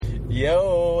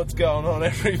Yo, what's going on,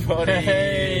 everybody?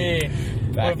 Hey!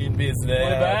 Back in business.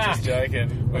 We're back. Just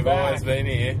joking. We've back. always been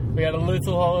here. We had a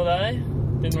little holiday,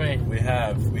 didn't we? We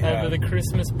have. Over the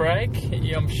Christmas break.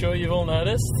 I'm sure you've all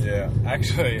noticed. Yeah.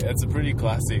 Actually, it's a pretty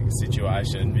classic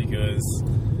situation because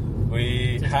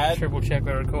we Just had... triple check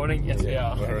we're recording. Yes, we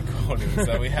are. We're recording.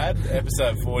 So we had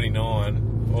episode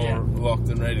 49 all locked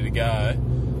and ready to go,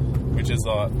 which is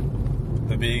like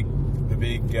the big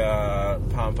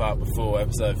pump up before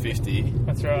episode 50.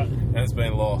 That's right. And it's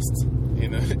been lost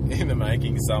in the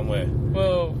making somewhere.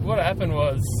 Well, what happened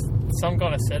was some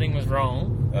kind of setting was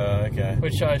wrong, Okay.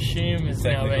 which I assume has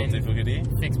now Technical been difficulty.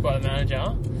 fixed by the manager.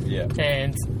 Yeah.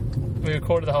 And we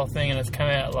recorded the whole thing and it's come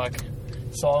out like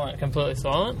silent, completely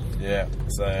silent. Yeah.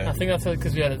 So I think that's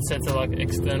because we had it set to like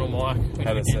external mic, which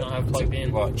had we it did set not have plugged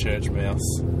in. like church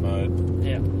mouse mode.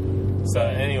 Yeah. So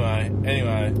anyway,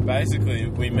 basically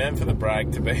we meant for the break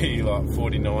to be like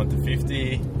 49 to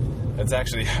 50. It's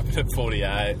actually happened at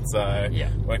 48, so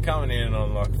we're coming in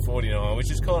on like 49,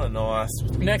 which is kind of nice.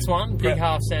 Next one, big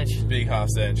half cinch. Big half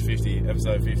cinch, 50,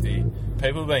 episode 50.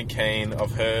 People have been keen.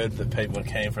 I've heard that people are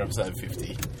keen for episode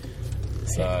 50.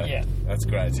 So that's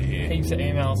great to hear. Heaps of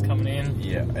emails coming in.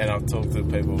 Yeah, and I've talked to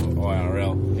people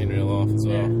IRL in real life as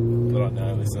well that I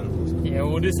know listen. Yeah,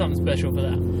 we'll do something special for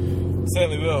that.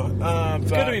 Certainly will. It's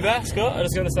good to be back, Scott. I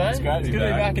just got to say, it's great to be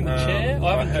back in the chair.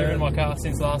 I haven't driven my car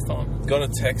since last time. Got a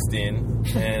text in,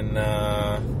 and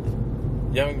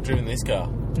you haven't driven this car.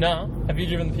 No, have you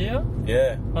driven the Pia?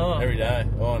 Yeah, Oh. every day.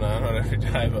 Oh no, not every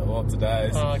day, but lots of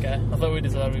days. Oh, okay. I thought we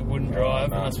decided we wouldn't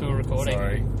drive unless we were recording.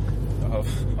 Sorry.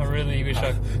 I really wish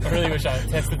I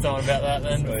texted someone about that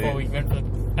then before we went for the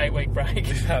 8-week break.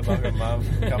 We've had like a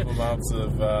couple of months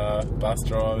of bus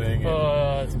driving.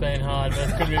 Oh, it's been hard, but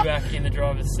it's good to be back in the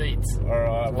driver's seats. All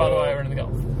right. By the way, we're in the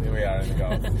Golf. Here we are in the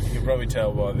Golf. You can probably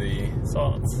tell by the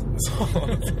Silence.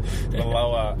 the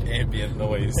lower ambient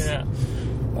noise. Yeah.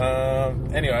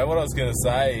 Anyway, what I was going to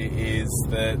say is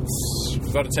that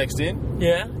we got a text in.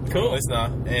 Yeah, From a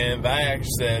listener, and they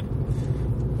actually said,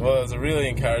 well, it was a really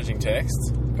encouraging text.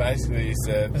 Basically, he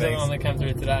said, was that the one that came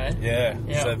through today? Yeah.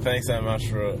 So thanks so much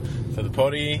for the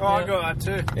potty. Oh, I got that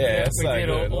too. Yeah, we so did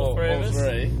good. all three of us.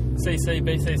 CC,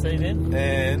 BCC then.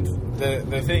 And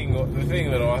the thing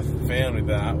that I found with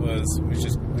that was, which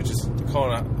is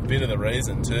kind of a bit of the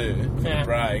reason too for the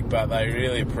break, but they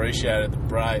really appreciated the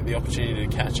break, the opportunity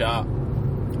to catch up.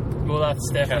 Well, that's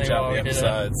definitely catch up why the we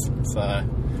episodes. did it. So,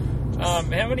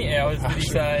 how many hours did he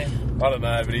say? I don't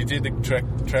know, but he did the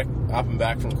trek up and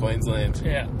back from Queensland.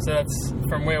 Yeah, so that's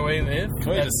from where we live. Can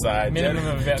we just say, minimum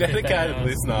of about dedicated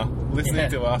listener,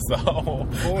 listening to us the whole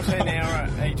 14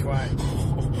 hour each way.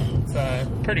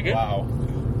 So pretty good. Wow,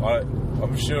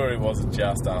 I'm sure it wasn't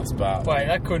just us, but wait,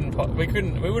 that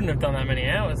we wouldn't have done that many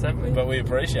hours, have we? But we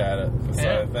appreciate it.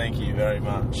 So thank you very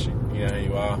much. You know who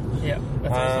you are. Yeah.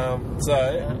 That's awesome.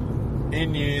 So.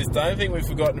 In news, don't think we've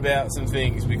forgotten about some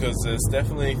things because there's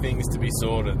definitely things to be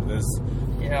sorted.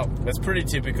 That's pretty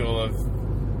typical of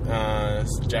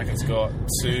Jack and Scott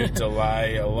to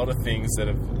delay a lot of things that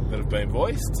have been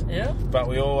voiced. Yeah. But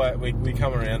we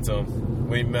come around to them.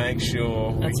 We make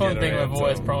sure that's we one get thing around we've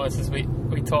always promised is we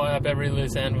tie up every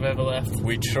loose end we've ever left.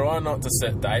 We try not to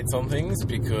set dates on things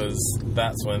because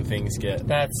that's when things get.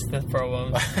 That's the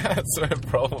problem. That's when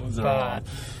problems are.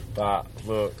 But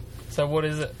look. So what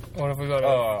is it? What have we got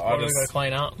to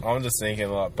clean up? I'm just thinking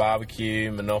like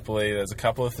barbecue, Monopoly. There's a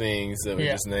couple of things that we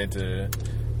just need to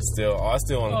I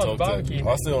still want to talk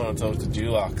to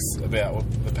Dulux about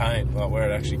the paint, like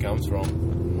where it actually comes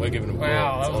from. We're giving them a call.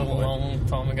 Wow, that was a long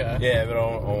time ago. Yeah, but I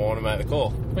want to make the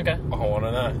call. Okay. I want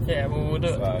to know. Yeah, well, we'll do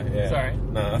it. Yeah. Sorry.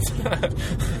 No,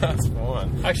 that's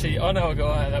fine. Actually, I know a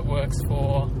guy that works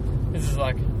for. This is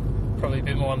like probably a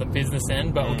bit more on the business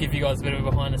end, but we'll give you guys a bit of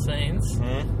behind the scenes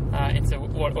into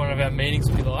what one of our meetings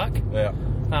would be like. Yeah.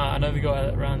 I know the guy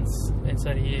that runs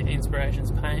inside here,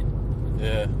 Inspirations Paint.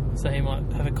 Yeah. So he might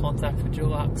have a contact for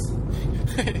Dulux.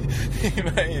 He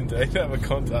may indeed have a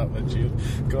contact with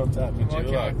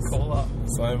Dulux. Call up.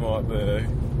 So might the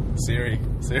Siri.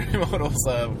 Siri might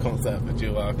also have a contact with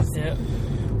Dulux. Yeah.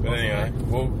 But anyway,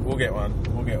 we'll get one.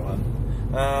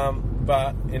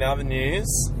 But in other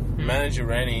news, Manager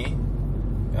Rennie,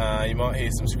 you might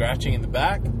hear some scratching in the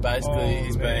back. Basically,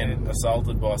 he's been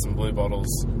assaulted by some blue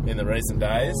bottles in the recent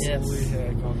days. Yes.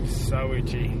 I'm so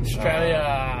itchy. Australia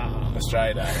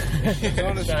Day. It's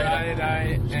on Australia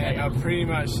Day, and I pretty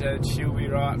much said she'll be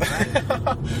right, mate.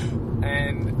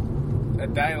 And a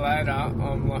day later,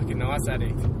 I'm like an ice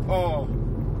addict. Oh.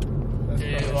 Do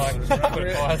you like put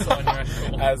ice on your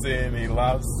ankle? As in,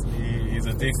 he's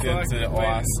addicted to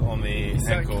ice on the it's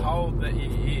ankle. so cold that you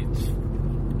itch.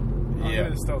 I'm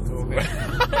going to stop talking.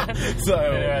 So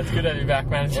Yeah, it's good to have you back,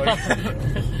 manager.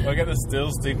 we're going to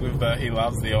still stick with the he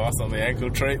loves the ice on the ankle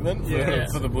treatment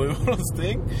for the Blue Bottles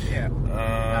thing. Yeah.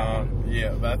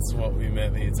 Yeah, that's what we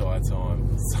meant the entire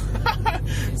time.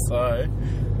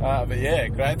 But yeah,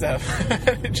 great to have a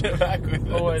manager back with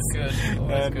us. Always good.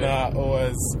 And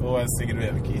always thinking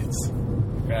about the kids.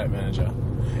 Great manager.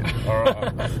 All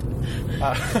right.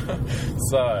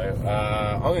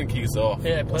 I'm going to kick us off.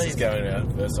 Yeah, Let's just please. go into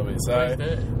the first topic. So, Please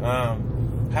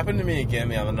do. happened to me again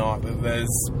the other night, but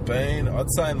there's been,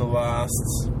 I'd say in the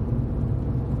last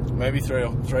maybe 3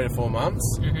 to 4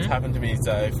 months, it's happened to me,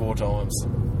 say, 4 times.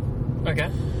 Okay.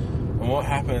 And what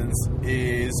happens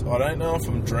is, I don't know if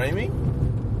I'm dreaming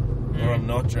or I'm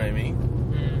not dreaming,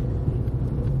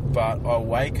 but I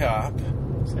wake up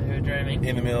So you're dreaming.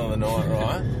 in the middle of the night,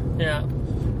 right? Yeah.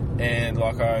 And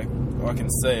like I can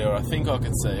see, or I think I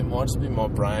can see, it might just be my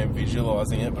brain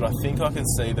visualising it, but I think I can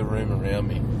see the room around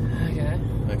me.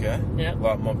 Okay? Yeah.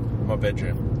 Like my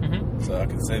bedroom. So I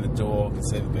can see the door, I can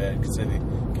see the bed, I can see the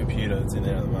computer that's in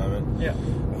there at the moment. Yeah.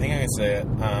 I think I can see it.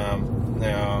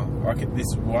 Now,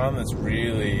 this one that's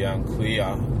really clear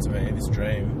to me, this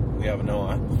dream the other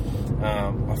night,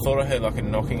 I thought I heard like a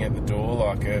knocking at the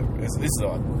door, this is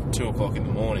like 2 o'clock in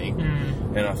the morning,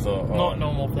 and I thought, Not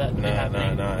normal for that to be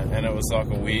happening. No, and it was like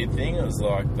a weird thing. It was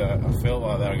like I felt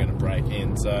like they were going to break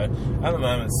in. So at the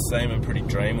moment, it's seeming pretty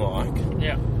dreamlike.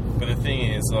 Yeah. But the thing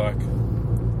is, like,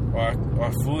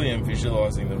 I fully am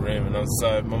visualising the room, and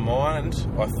so my mind,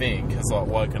 I think, has like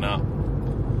woken up,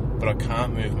 but I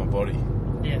can't move my body.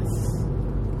 Yes.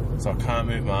 So I can't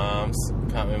move my arms,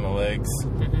 can't move my legs,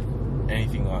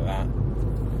 anything like that.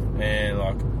 And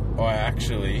like I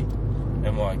actually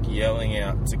am like yelling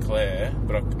out to Claire,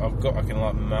 but I can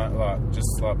like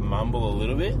mumble a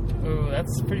little bit. Ooh,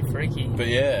 that's pretty freaky. But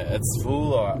yeah, it's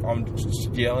full like I'm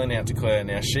just yelling out to Claire.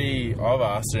 Now I've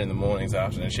asked her in the mornings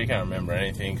after, and she can't remember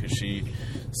anything because she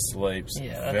sleeps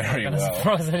Yeah, that's very not going to well.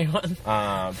 surprise anyone.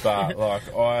 But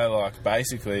like I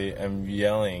basically am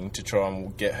yelling to try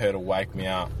and get her to wake me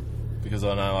up, because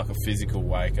I know like a physical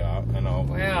wake up and I'll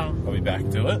be back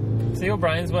to it. So your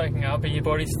brain's waking up, but your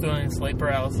body's still in sleep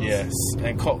paralysis. Yes,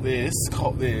 and cop this.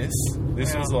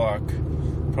 This was like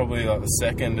probably like the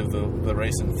second of the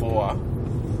recent 4.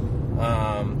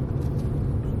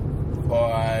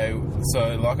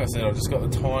 So like I said, I've just got the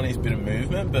tiniest bit of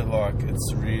movement, but like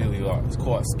it's really like it's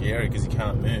quite scary because you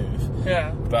can't move.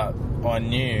 Yeah. But I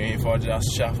knew if I just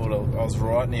shuffled, I was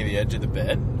right near the edge of the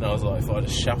bed, and I was like, if I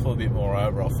just shuffle a bit more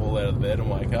over, I'll fall out of the bed and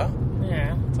wake up.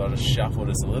 Yeah. So I just shuffled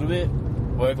just a little bit,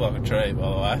 worked like a tree, by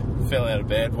the way. Fell out of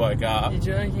bed, woke up. You're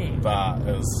joking. But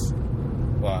it was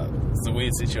like, it's a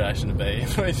weird situation to be in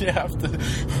when you have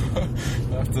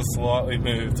to slightly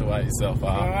move to wake yourself Can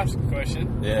I up. ask a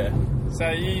question? Yeah. So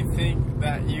you think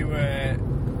that you were...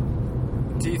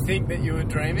 Do you think that you were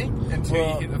dreaming until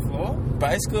you hit the floor?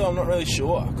 Basically, I'm not really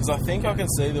sure, because I think I can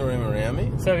see the room around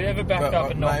me. So have you ever backed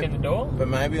up and knocked in the door? But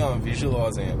maybe I'm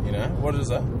visualising it, you know? What is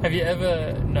that? Have you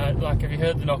ever, have you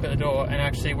heard the knock at the door and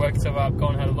actually woke yourself up,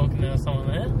 gone and had a look, and there was someone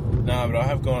there? No, but I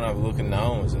have gone and have a look and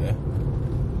no one was there.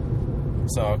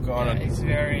 So I kind of... It's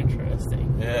very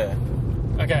interesting. Yeah.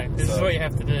 Okay, this is what you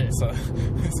have to do. So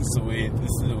this is a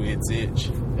weird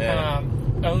sitch. Yeah.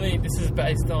 This is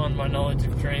based on my knowledge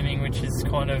of dreaming, which is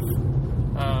kind of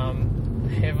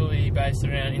heavily based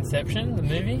around Inception, the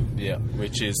movie. Yeah,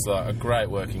 which is like a great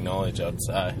working knowledge, I'd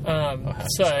say.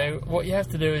 So what you have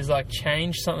to do is like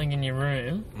change something in your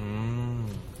room.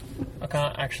 I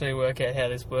can't actually work out how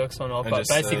this works or not, And but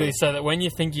basically so that when you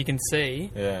think you can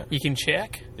see, you can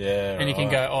check. Yeah, and you can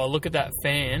go, oh, look at that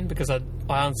fan, because I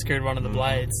unscrewed one of the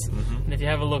blades. And if you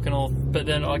have a look and all, but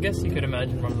then I guess you could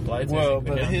imagine one of the blades. Well,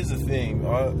 but here's the thing,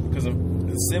 because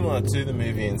it's similar to the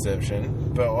movie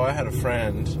Inception, but I had a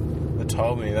friend that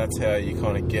told me that's how you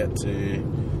kind of get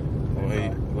to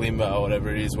limbo or whatever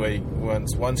it is, where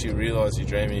once you realise you're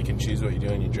dreaming, you can choose what you do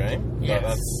in your dream.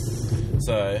 Yes.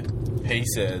 So he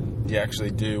said you actually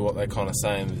do what they kind of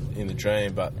say in the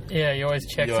dream, but yeah, you always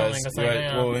check something or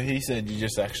something. Well, he said you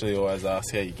just actually always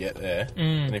ask how you get there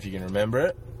and if you can remember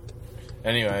it.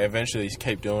 Anyway, eventually you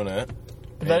keep doing it.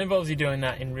 But that involves you doing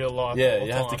that in real life. Yeah,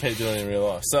 you have to keep doing it in real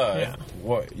life. So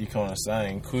what you're kind of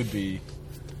saying could be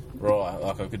right.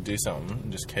 Like I could do something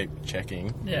and just keep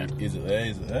checking. Yeah. Is it there?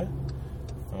 Is it there?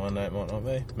 One day it might not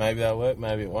be. Maybe that'll work.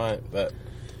 Maybe it won't. But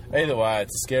either way,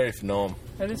 it's a scary phenomenon.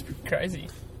 That is crazy.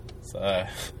 So I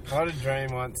had a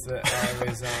dream once that I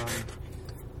was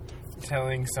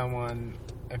telling someone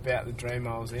about the dream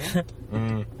I was in,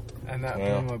 and that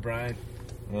blew my brain.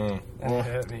 Mm. That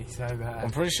hurt me so bad. I'm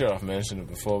pretty sure I've mentioned it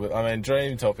before, but I mean,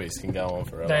 dream topics can go on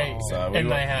forever. They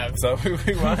have. So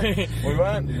we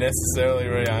won't necessarily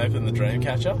reopen the dream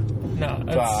catcher. No,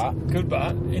 it's good,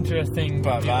 but interesting.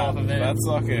 But that's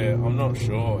like I'm not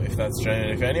sure if that's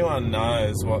dreaming. If anyone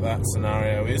knows what that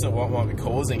scenario is or what might be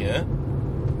causing it,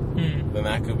 then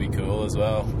that could be cool as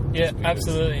well. Yeah,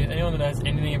 absolutely. Anyone that knows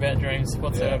anything about dreams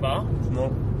whatsoever.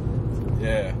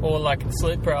 Yeah. Or like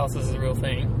sleep paralysis is a real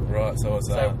thing. Right, so what's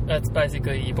that? So that's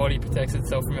basically your body protects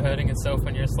itself from hurting itself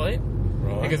when you're asleep.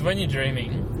 Right. Because when you're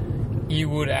dreaming, you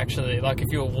would actually, like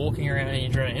if you were walking around in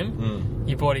your dream,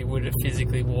 your body would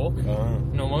physically walk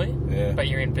normally, but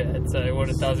you're in bed. So what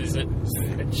it does is it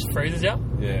just freezes you.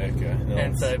 Yeah, okay. Nice.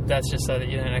 And so that's just so that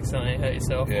you don't accidentally hurt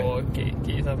yourself or get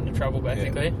yourself into trouble,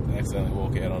 basically. Yeah, accidentally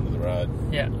walk out onto the road.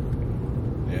 Yeah.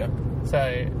 Yeah. So,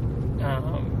 I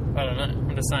don't know.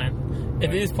 I'm just saying.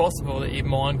 It is possible that your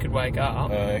mind could wake up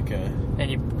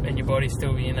and your body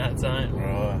still be in that zone.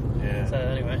 Right, yeah. So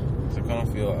anyway. So I kind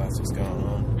of feel like that's what's going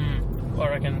on. I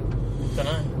reckon, don't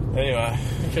know. Anyway.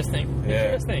 Interesting. Yeah.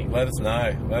 Interesting. Let us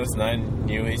know,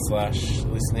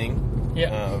 newie/listening.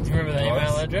 Yeah. Do you remember the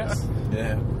email address?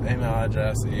 Yeah. Email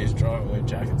address is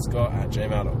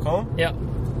drivingwithjackandScott@gmail.com. Yep.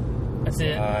 That's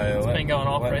it. It's been going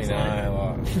off recently. Let me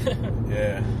know,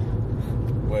 yeah.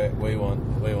 We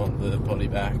want the potty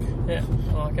back. Yeah,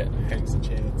 I like it. Heaps of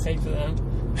chance. Heaps of them.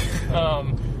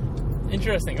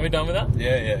 Interesting. Are we done with that?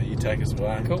 Yeah. You take us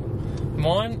away. Cool.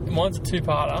 Mine's a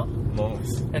two-parter.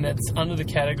 Nice. And it's under the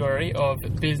category of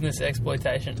business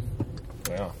exploitation.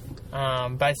 Wow.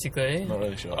 Basically, not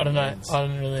really sure. I don't know. I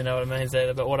don't really know what it means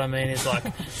either. But what I mean is like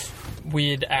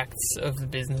weird acts of the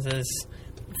businesses.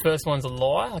 First one's a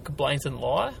lie, like a blatant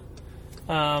lie.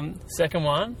 Second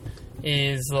one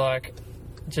is like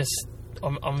just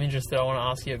I'm interested. I want to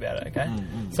ask you about it. Okay.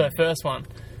 So first one,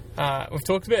 we've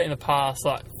talked about in the past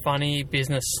like funny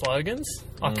business slogans.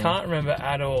 I can't remember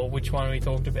at all which one we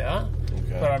talked about.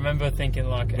 Okay. But I remember thinking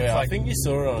like... Yeah, I think you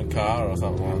saw it on a car or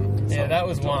something. Yeah, that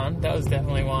was one. That was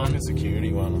definitely one. Like a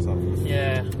security one or something.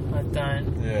 Yeah, I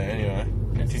don't... Yeah, anyway.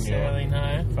 Necessarily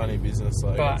know. Funny business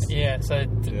slogans. But, yeah, so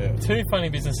two funny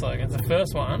business slogans. The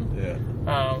first one... Yeah.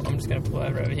 I'm just going to pull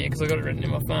over here because I got it written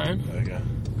in my phone. Okay.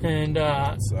 And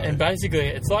basically,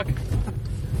 it's like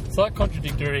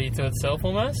contradictory to itself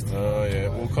almost. Oh, yeah.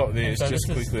 We'll cop this so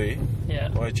just quickly. Yeah.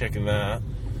 While you're checking that.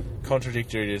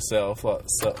 Contradictory to yourself, like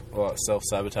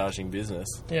self-sabotaging business.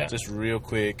 Yeah. Just real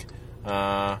quick,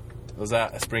 was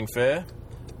at a spring fair,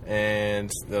 and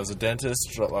there was a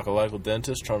dentist, like a local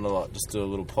dentist, trying to like just do a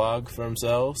little plug for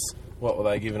themselves. What were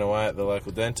they giving away at the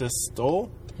local dentist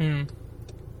stall? Fairy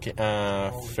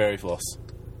floss.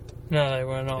 No, they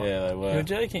were not. Yeah, they were. You're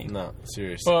joking? No,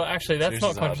 serious. Well, actually, that's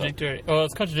not contradictory. Well,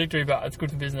 it's contradictory, but it's good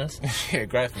for business. Yeah,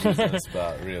 great for business,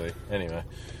 but really, anyway.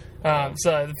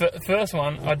 So the first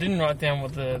one, I didn't write down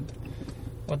what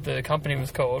the company was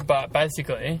called, but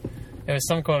basically it was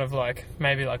some kind of like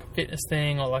maybe like a fitness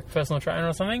thing or like personal trainer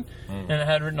or something, and it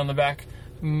had written on the back,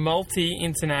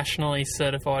 multi-internationally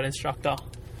certified instructor.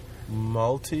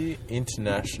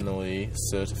 Multi-internationally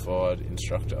certified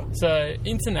instructor. So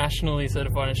internationally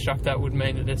certified instructor would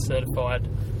mean that they're certified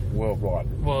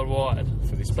worldwide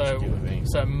for this particular thing.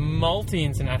 So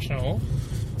multi-international.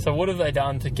 So what have they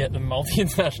done to get them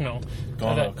multi-international?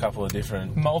 Gone to a couple of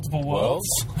different... Multiple worlds?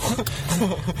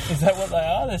 Is that what they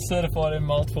are? They're certified in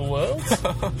multiple worlds?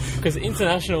 Because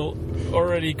international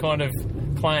already kind of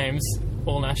claims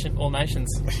all nations.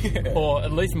 Yeah. Or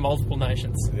at least multiple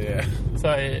nations. Yeah.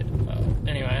 So,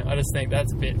 anyway, I just think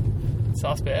that's a bit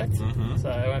suspect. So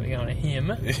I won't be going to him.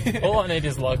 All I need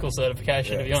is local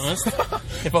certification, to be honest.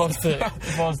 If I was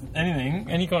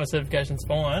anything, any kind of certification's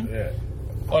fine. Yeah.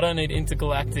 I don't need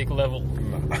intergalactic level.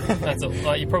 No. That's all.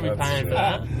 Like, you're probably paying for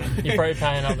that. You're probably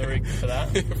paying up the rig for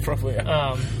that. Probably.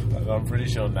 I'm pretty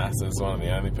sure NASA's one of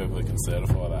the only people that can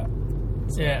certify that.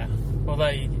 So. Yeah. Well,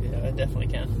 they definitely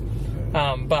can.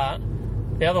 Yeah. But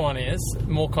the other one is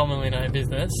more commonly known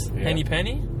business. Yeah. Henny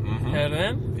Penny. Heard of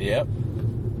them? Yep.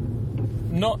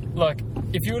 Not like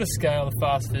if you were to scale the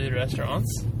fast food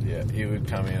restaurants. Yeah, it would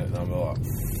come in at number like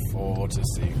 4 to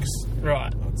 6.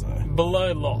 Right. I'd say.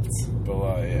 Below lots.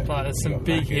 Below, yeah. Like there's some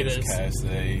big hitters.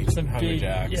 KFC, some Hungry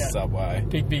Jack's, Subway.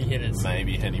 Big hitters.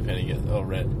 Maybe Henny Penny or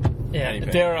Red. Yeah.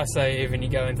 Dare I say, even you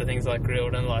go into things like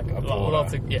grilled and like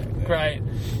lots of great.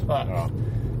 Like,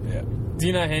 yeah. Do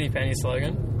you know Henny Penny's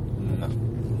slogan? No.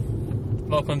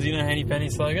 Lachlan, do you know Henny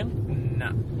Penny's slogan?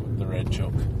 No. The red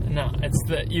chook. No, it's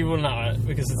you will know it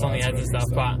because it's on the ads and stuff.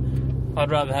 But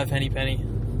I'd rather have Henny Penny.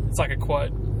 It's like a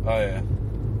quote. Oh yeah.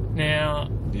 Now.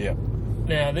 Yeah.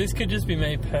 Now this could just be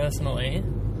me personally,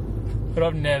 But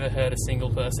I've never heard a single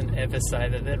person ever say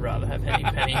that they'd rather have Henny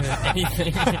Penny than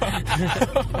anything.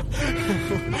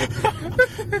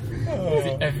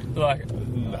 Like,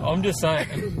 I'm just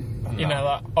saying. You know,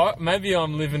 like maybe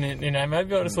I'm living in. You know,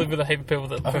 maybe I just live with a heap of people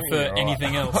that prefer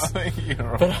anything else. I think you're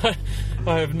right. But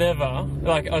I have never.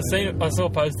 Like I saw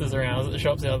posters around. I was at the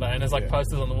shops the other day, and there's like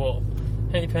posters on the wall.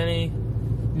 Henny Penny,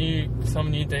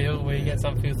 some new deal where you get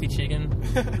some filthy chicken.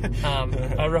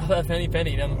 I'd rather have Henny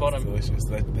Penny down the bottom. Delicious.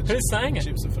 Who's saying it?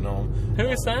 Chips are phenomenal. Who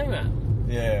is saying that?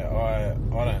 Yeah,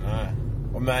 I don't know.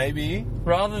 Or maybe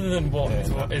Rather than what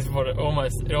is what it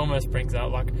almost brings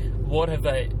up. Like, what have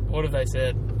they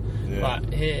said? Yeah.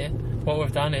 Like, here, what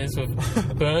we've done is we've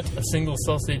burnt a single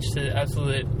sausage to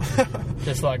absolute,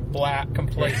 just like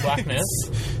complete blackness.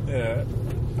 Yeah.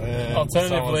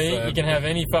 Alternatively, you can have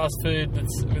any fast food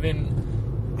that's within.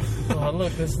 Oh,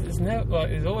 look,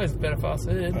 there's always better fast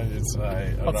food. I did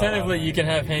say. Alternatively, you can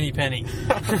have Henny Penny,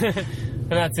 and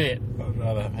that's it. I'd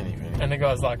rather have Henny Penny. And the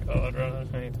guy's like, "Oh, I'd rather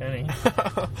have Henny Penny."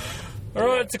 All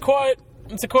right, it's a quote.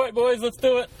 It's a quote, boys. Let's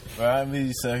do it. The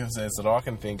only circumstance that I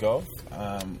can think of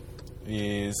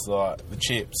is like the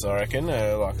chips. I reckon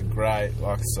are like a great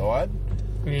side.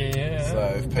 Yeah. So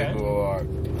if people are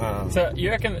like, so you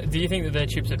reckon? Do you think that their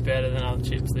chips are better than other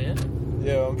chips? Do you?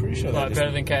 yeah, I'm pretty sure. Like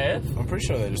better than KF? I'm pretty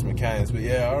sure they're just McCain's, but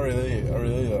yeah, I really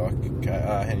like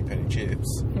Henny Penny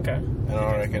chips. Okay. And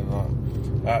I reckon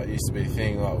like that used to be a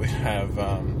thing. Like we'd have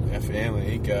our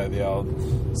family go the old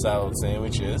salad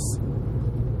sandwiches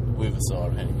with a side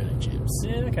of Henny Penny chips.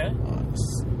 Yeah. Okay.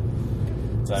 Nice.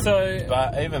 So,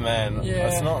 but even then, yeah.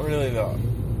 it's not really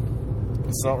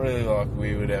like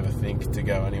we would ever think to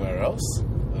go anywhere else.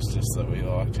 It's just that we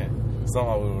liked it. It's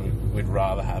not like we'd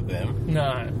rather have them.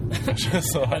 No.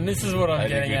 Just like, and this is what I'm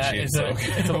getting at. Is that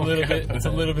it's a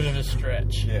little bit of a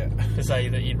stretch. Yeah. To say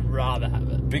that you'd rather have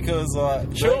it. Because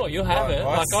like sure, you'll have it.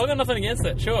 Like I've got nothing against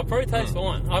it. Sure, it probably tastes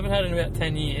fine. I haven't had it in about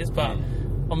 10 years, but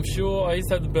I'm sure I used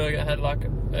to have the burger that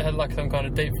had like some kind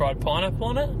of deep fried pineapple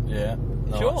on it. Yeah.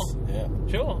 Nice. Sure. Yeah.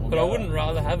 Sure. But I wouldn't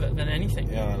rather have it than anything.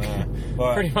 Yeah, I know.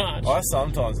 Like, pretty much. I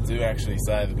sometimes do actually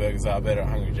say the burgers are better at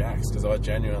Hungry Jack's because I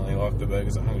genuinely like the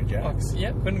burgers at Hungry Jack's.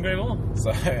 Yeah, couldn't agree more.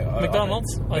 So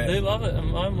McDonald's, I do love it.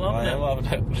 I'm loving it. I am loving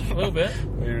it. A little bit.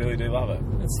 We really do love it.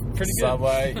 It's pretty good.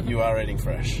 Subway, you are eating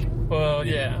fresh. Well,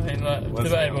 yeah, I mean, like,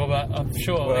 debatable, but I'm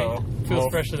sure it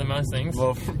feels fresher than most things.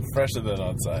 Well, fresher than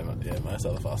I'd say, yeah, most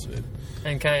other fast food.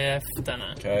 And KF, don't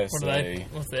know. KFC.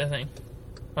 What's their thing?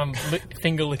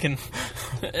 Finger licking,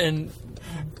 and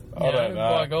I don't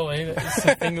know. By golly, there's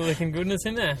some finger licking goodness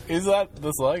in there. Is that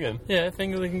the slogan? Yeah,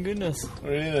 finger licking goodness.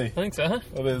 Really? I think so.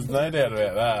 Well, there's no doubt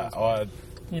about that.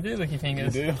 You do lick your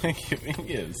fingers. You do lick your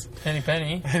fingers. Henny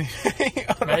Penny.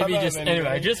 Maybe just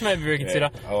maybe reconsider.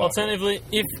 Yeah, Alternatively,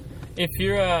 if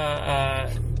you're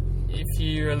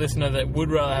a listener that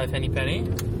would rather have Henny Penny,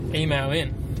 email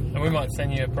in. And we might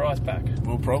send you a prize pack.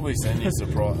 We'll probably send you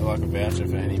like a voucher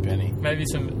for Henny Penny. Maybe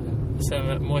some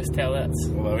moist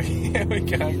towelettes. Although we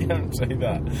can't guarantee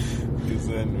that. Because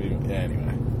then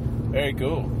anyway. Very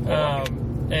cool.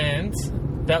 And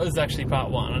that was actually part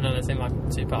one. I know that seemed like a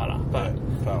two-parter, but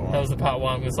part one. That was the part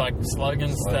one was like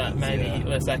slogans that may be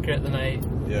less accurate than they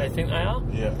think they are.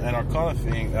 Yeah, and I kind of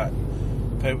think that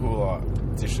people like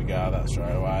disregard that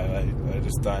straight away. They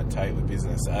just don't take the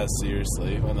business as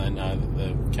seriously when they know that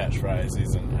the catchphrase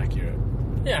isn't accurate.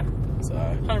 Yeah. So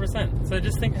 100%. So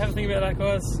just have a think about that,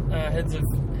 guys. Heads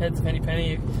of Henny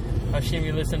Penny. I assume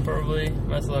you listen, probably.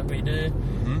 Most likely you do.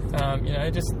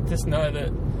 Mm-hmm. Just know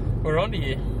that we're onto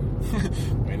you.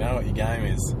 We know what your game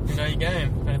is. You know your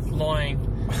game, and it's lying.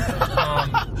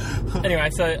 Anyway,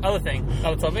 so other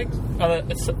topic,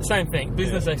 same thing.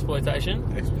 Business exploitation.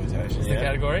 Exploitation. Is the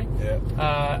category.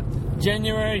 Yeah.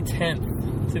 January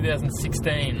 10th,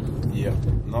 2016. Yep.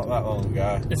 Not that long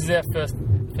ago. This is our first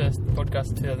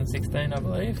podcast of 2016, I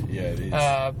believe. Yeah, it is.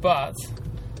 But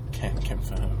Can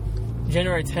confirm.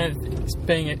 January 10th is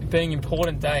being an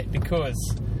important date because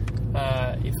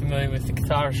you're familiar with the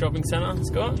Katara Shopping Centre,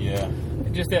 Scott? Yeah.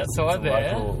 Just outside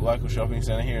there. Local shopping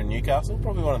centre here in Newcastle.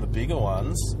 Probably one of the bigger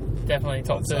ones. Definitely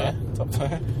top two. Top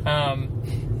two.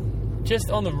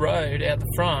 Just on the road out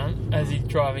the front, as you're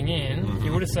driving in,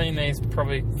 you would have seen these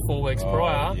probably 4 weeks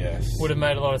prior. Yes. Would have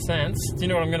made a lot of sense. Do you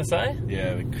know what I'm going to say?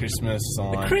 Yeah, the Christmas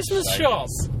sign. The Christmas shop.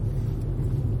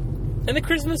 And the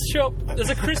Christmas shop, there's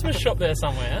a Christmas shop there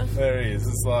somewhere. There is.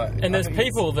 It's like... And there's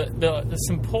people there's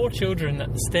some poor children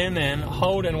that stand there and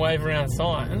hold and wave around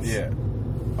signs. Yeah.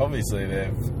 Obviously,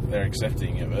 they're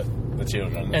accepting of it. The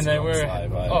children. And they wear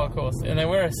of course. And they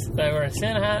wear a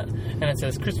Santa hat, and it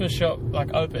says Christmas shop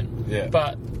like open. Yeah.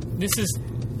 But this is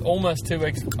almost 2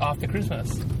 weeks after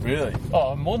Christmas. Really?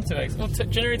 Oh, more than 2 weeks. Well,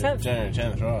 January 10th. January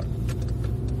 10th, right.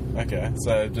 Okay,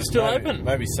 so just Still maybe, open.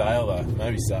 Maybe sale though.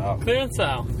 Maybe sale. Clearance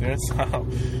sale. Clearance sale.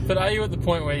 But are you at the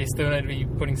point where you still need to be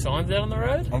putting signs out on the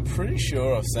road? I'm pretty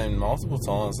sure I've seen multiple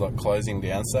times like closing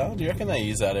down sale. Do you reckon they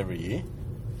use that every year?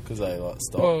 Because they like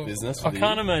stop business. For I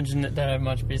can't imagine that they have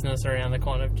much business around the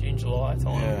kind of June, July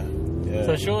time. Yeah.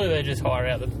 So surely they just hire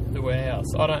out the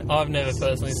warehouse. I've never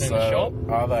personally seen the shop.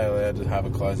 Are they allowed to have a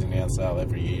closing down sale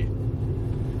every year?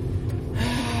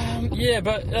 Yeah,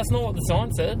 but that's not what the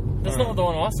sign said. That's not what the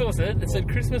one I saw said. It said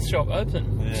Christmas shop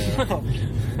open. Yeah.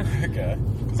 Okay.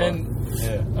 And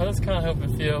I just can't help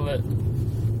but feel that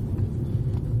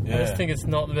I just think it's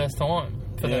not the best time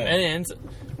for them. And,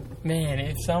 man,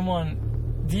 if someone...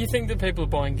 Do you think that people are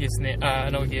buying gifts now?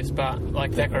 Not gifts, but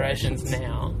like decorations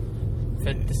now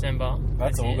for December?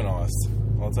 That's organised.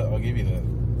 I'll give you that.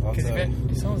 Because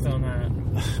if someone's doing that,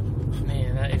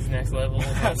 man, that is next level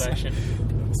organisation.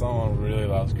 Someone really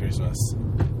loves Christmas.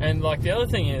 And like the other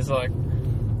thing is like,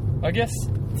 I guess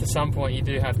to some point you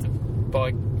do have to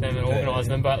buy them and organise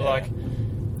them, but like,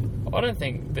 I don't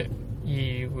think that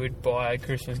you would buy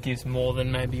Christmas gifts more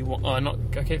than maybe I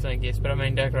keep saying gifts, but I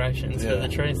mean decorations for the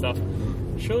tree and stuff.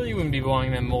 Surely you wouldn't be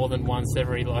buying them more than once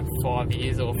every like 5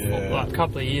 years or like a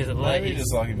couple of years at least. Maybe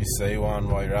just like if you see one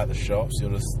while you're at the shops,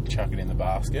 you'll just chuck it in the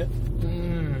basket.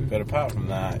 But apart from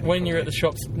that, when you're at the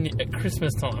shops at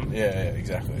Christmas time,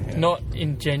 exactly. Yeah. not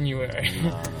in January.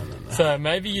 No. So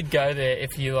maybe you'd go there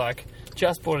if you like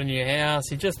just bought a new house,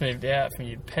 you just moved out from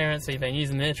your parents, so you've been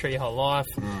using their tree your whole life.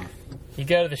 You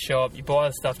go to the shop, you buy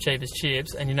the stuff cheap as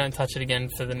chips, and you don't touch it again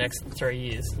for the next 3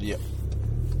 years. Yep.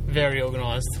 Very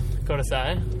organised, gotta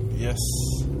say. Yes,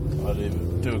 I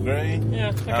do agree.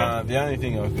 Yeah, okay. The only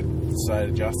thing I could say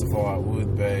to justify it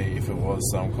would be if it was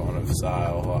some kind of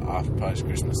sale, like after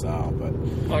post-Christmas sale. But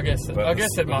I guess it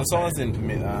the must signs be. didn't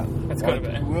permit that. It's gotta be.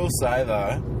 I will say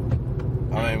though,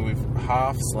 I mean, we've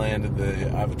half slandered the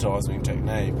advertising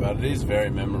technique, but it is very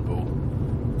memorable.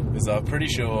 Because I'm pretty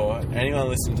sure anyone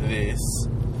listening to this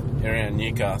around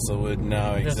Newcastle would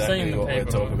know exactly what we're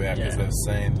talking about because they've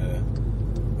seen the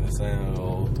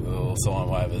little sign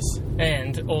wavers.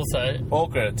 And also, all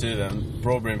credit to them,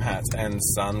 broad brim hats and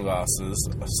sunglasses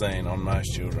are seen on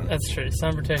most children. That's true.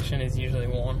 Sun protection is usually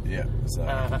worn. Yeah. So.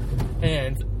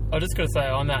 And I just got to say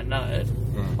on that note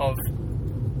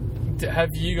have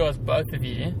you guys, both of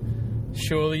you,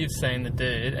 surely you've seen the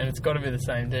dude, and it's got to be the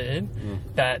same dude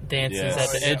that dances at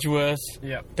the Edgeworth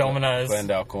Domino's.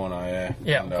 Glendale corner,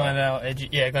 Yeah,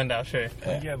 Glendale, sure.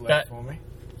 Can you get left for me?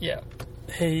 Yeah.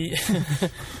 He...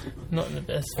 not in the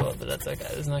best spot, but that's okay.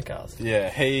 There's no cars. Yeah,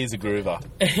 he's a groover.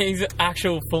 He's an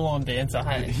actual full-on dancer,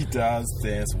 hey? He does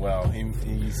dance well.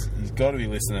 He's got to be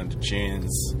listening to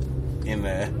tunes in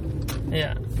there.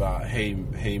 Yeah. But he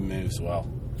moves well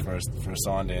for a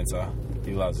sign dancer.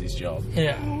 He loves his job.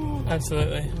 Yeah,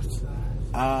 absolutely.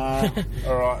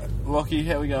 Alright, Lockie,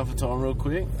 how we going for time real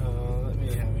quick? Let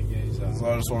me have a gaze. So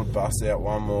I just want to bust out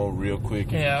one more real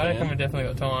quick. Yeah, I reckon we've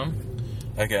definitely got time.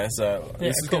 Okay, so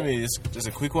this is going to be just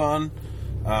a quick one.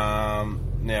 Now,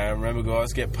 remember,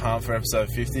 guys, get pumped for episode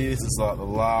 50. This is like the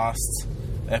last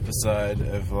episode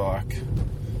of like...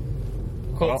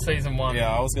 Call it season 1. Yeah,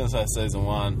 I was going to say season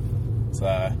 1.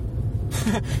 So...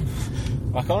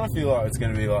 I kind of feel like it's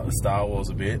going to be like the Star Wars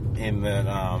a bit, in that,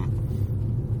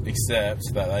 except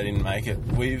that they didn't make it.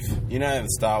 The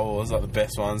Star Wars, like the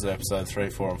best ones are episode 3,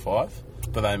 4 and 5,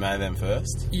 but they made them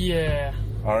first. Yeah.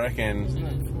 I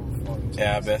reckon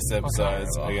our best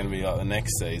episodes are going to be like the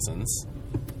next seasons,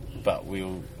 but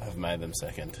we'll have made them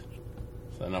second.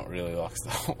 So not really like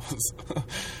Star Wars.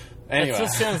 Anyway. It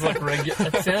just sounds like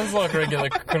regular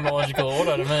chronological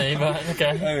order to me, but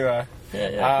okay. Anyway.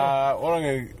 Yeah.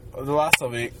 The last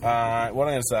topic, what I'm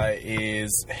going to say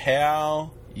is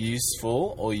how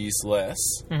useful or useless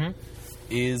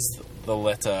is the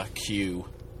letter Q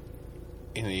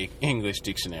in the English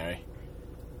dictionary?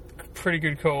 Pretty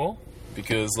good call.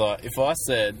 Because, like, if I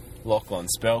said, Lachlan,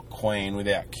 spell Queen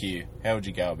without Q, how would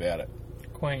you go about it?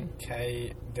 Queen.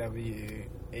 Kween.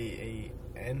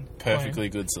 Perfectly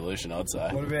good solution, I'd say.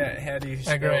 What about how do you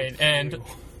spell Agreed. Q? And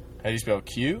how do you spell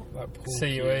Q? Like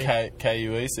C-U-E.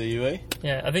 K-U-E, C-U-E?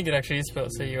 Yeah, I think it actually is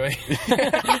spelled C-U-E.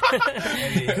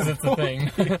 Because it's a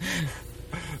thing.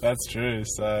 That's true,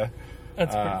 so...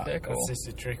 That's pretty fair call. That's just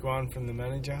a trick one from the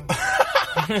manager.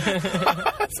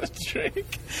 That's a trick.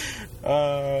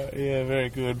 Yeah, very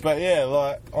good. But yeah,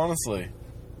 like, honestly,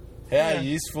 how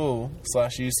useful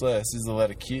 / useless is the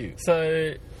letter Q?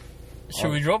 So, should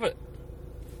we drop it?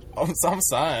 I'm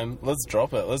saying, let's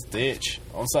drop it. Let's ditch.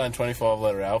 I'm saying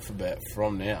 25-letter alphabet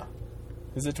from now.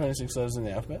 Is there 26 letters in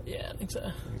the alphabet? Yeah, I think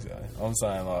so. Exactly. I'm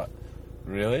saying, like,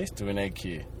 really? Do we need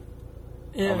Q?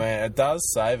 Yeah. I mean, it does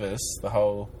save us the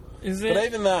whole... Is it?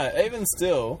 But even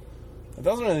still, it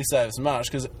doesn't really save us much,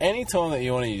 because any time that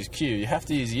you want to use Q, you have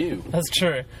to use U. That's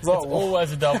true. It's like-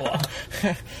 always a doubler.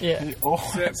 Yeah.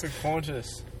 Except for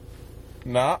Qantas.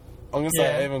 Nah, I'm going to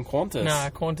say Yeah. even Qantas. No,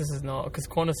 Qantas is not, because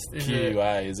Qantas is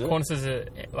QA, is it? Qantas is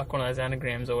like one of those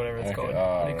anagrams or whatever it's Okay. called.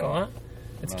 Oh, What do you call right.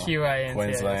 it? It's Right. QA and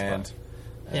Queensland.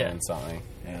 Yeah. And something.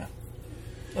 Yeah.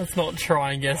 Let's not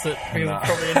try and guess it, because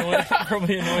No. it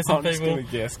probably annoys some I'm just people. going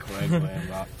to guess Queensland,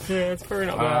 but... Yeah, it's probably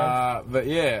not bad. But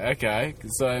yeah, okay.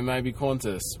 So maybe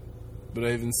Qantas. But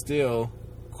even still,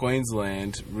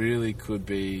 Queensland really could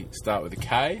be start with a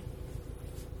K,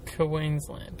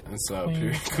 Queensland. and so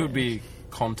Queensland. it could be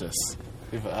Qantas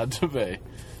if it had to be.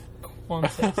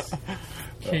 Qantas.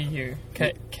 QU.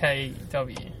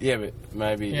 KW. Yeah, but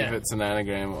maybe Yeah. if it's an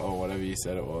anagram or whatever you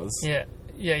said it was, Yeah.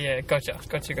 Yeah. Gotcha.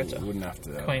 you wouldn't have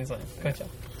to. Queensland. Gotcha.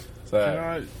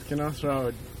 So Can I throw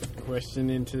a question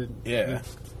into yeah,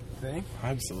 this thing?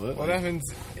 absolutely. What happens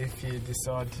if you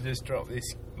decide to just drop this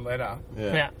letter?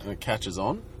 Yeah. Yeah. And it catches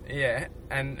on, Yeah,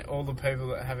 and all the people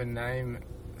that have a name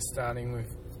starting with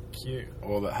Q,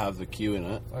 or that have the Q in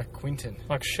it. like Quinton.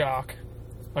 Like Shark.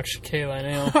 Like Shaquille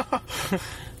O'Neal.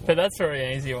 But that's a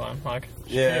very easy one. Like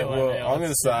Yeah, Shaquille well, O'Neal, I'm going to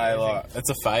it's say, easy. like, it's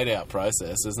a fade-out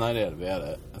process. There's no doubt about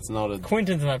it. It's not a...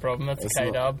 Quinton's no problem. That's a It's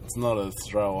K-dub. not, it's not a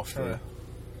throw off the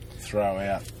throw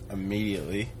out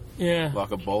immediately, Yeah.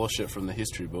 like abolish it from the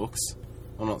history books.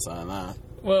 I'm not saying that.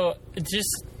 Well, it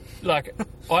just, like,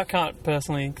 I can't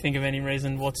personally think of any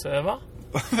reason whatsoever.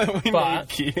 We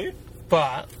But- need Q,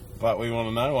 But but we want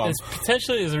to know one.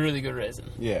 there's a really good reason.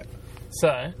 Yeah,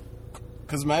 So,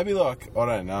 because maybe like I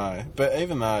don't know, but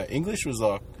even though English was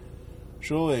like,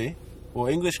 surely, well,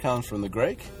 English comes from the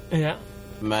Greek. yeah.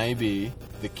 Maybe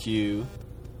the Q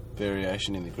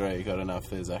variation in the Greek. I don't know if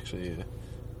there's actually a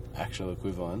actual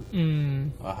equivalent.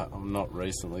 I'm not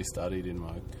recently studied in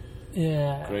my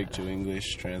Yeah. Greek to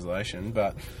English translation,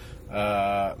 but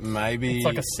maybe It's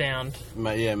like a sound.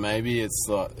 maybe it's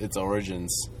like its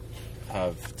origins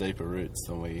have deeper roots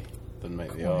than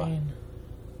meet the eye.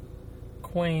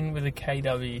 Queen with a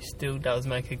KW still does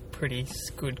make a pretty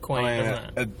good queen, I mean,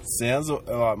 doesn't it? it sounds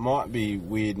like might be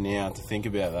weird now to think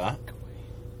about that,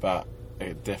 but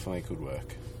it definitely could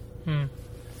work.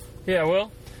 Yeah,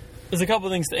 well, there's a couple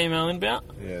of things to email in about.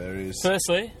 Yeah, there is.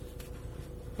 Firstly,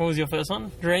 what was your first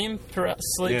one? Sleep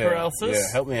paralysis.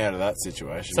 Yeah, help me out of that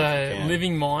situation. So, if you can.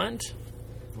 living mind,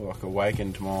 like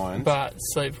awakened mind, but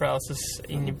sleep paralysis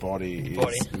in and the your body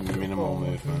body. is minimal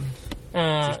movement.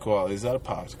 Just quietly, is that a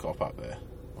parked cop up there?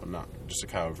 Or not? Just a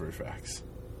car with roof racks.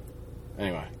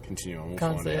 Anyway, continue on. We'll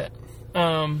Can't find see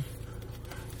out. it.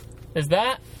 There's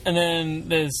that, and then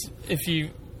there's if you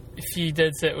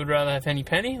dead set would rather have Henny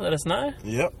Penny, let us know.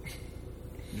 Yep.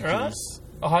 Right? Because-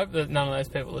 I hope that none of those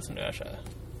people listen to our show.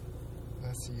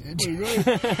 That's huge.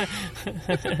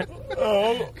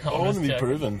 Oh, I I'm want just to be joking.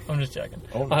 proven. I'm just joking.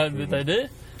 I wanna I hope be that they do,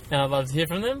 and I'd love to hear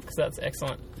from them because that's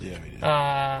excellent. Yeah, we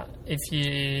do. If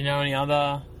you know any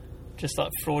other just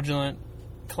like fraudulent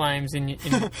claims in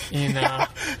Yeah.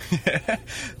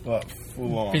 Like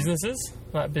full on. businesses,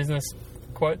 like business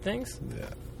quote things, Yeah.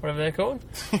 whatever they're called,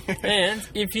 and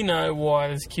if you know why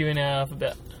there's Q in our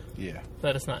alphabet, Yeah.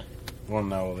 let us know. Want to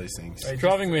know all these things.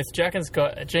 Driving with Jack and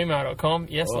Scott at gmail.com.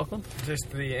 Yes, Oh. Lachlan? Just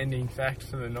the ending fact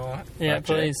for the night. Yeah, Fact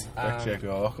check. please. Fact check,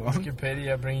 Lachlan.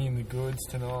 Wikipedia bringing the goods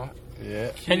tonight.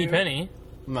 Yeah. Henny Penny.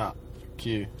 Nah.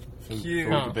 Q. For Q.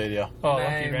 Wikipedia. Oh, Lucky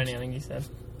Named- Granny, I think you said.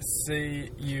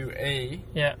 CUE,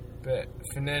 Yeah. but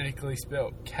phonetically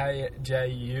spelled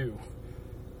KJU.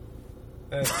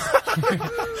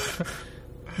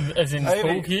 As in Maybe.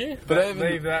 full Q? But Leave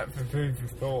even, that for food for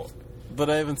thought. but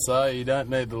even so, you don't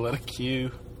need the letter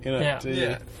Q in it, Yeah. do you?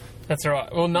 Yeah. That's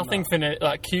right. Well, nothing phonetic,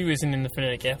 like Q isn't in the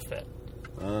phonetic alphabet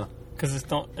because it's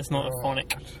not a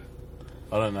phonic.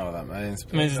 I don't know what that means.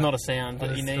 It means it's not a sound that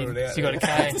you just need. threw it out So you got a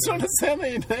there. K. That's not a sound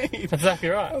that you need. That's exactly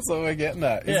right. That's what we're getting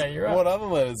at. Yeah, you're right. What other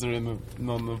letters are in the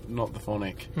not the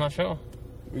phonic? I'm not sure.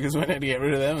 Because we need to get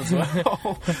rid of them as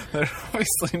well. They're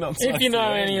obviously not. If you supposed to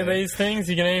know be any of there. these things,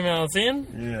 you can email us in.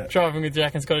 Yeah.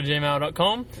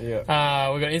 drivingwithjackandscott@gmail.com.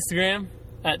 Yeah. We've got Instagram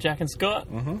at Jack and Scott.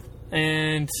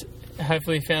 And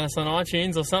hopefully you found us on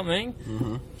iTunes or something.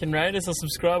 You can rate us or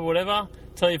subscribe or whatever.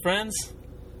 Tell your friends.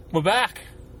 We're back.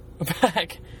 We're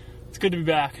back. It's good to be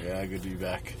back. Yeah, good to be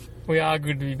back. We are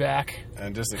good to be back.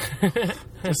 And just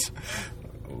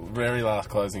very last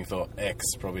closing thought. X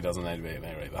probably doesn't need to be in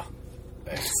there either.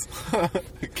 X.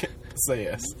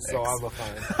 CS.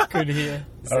 Xylophone. Good to hear.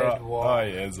 All right. ZY. Oh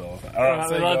yeah, xylophone. All right, Alright,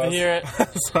 see we'd you love to guys. hear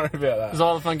it. Sorry about that.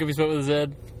 Xylophone could be spelled with a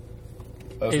Z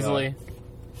That's easily.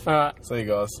 Alright, right. See you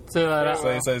guys. see you later.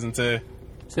 See you season 2.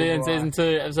 See you in Goodbye. season 2,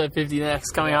 episode 50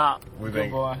 next, coming up. We've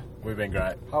Goodbye. been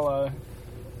great. Hello.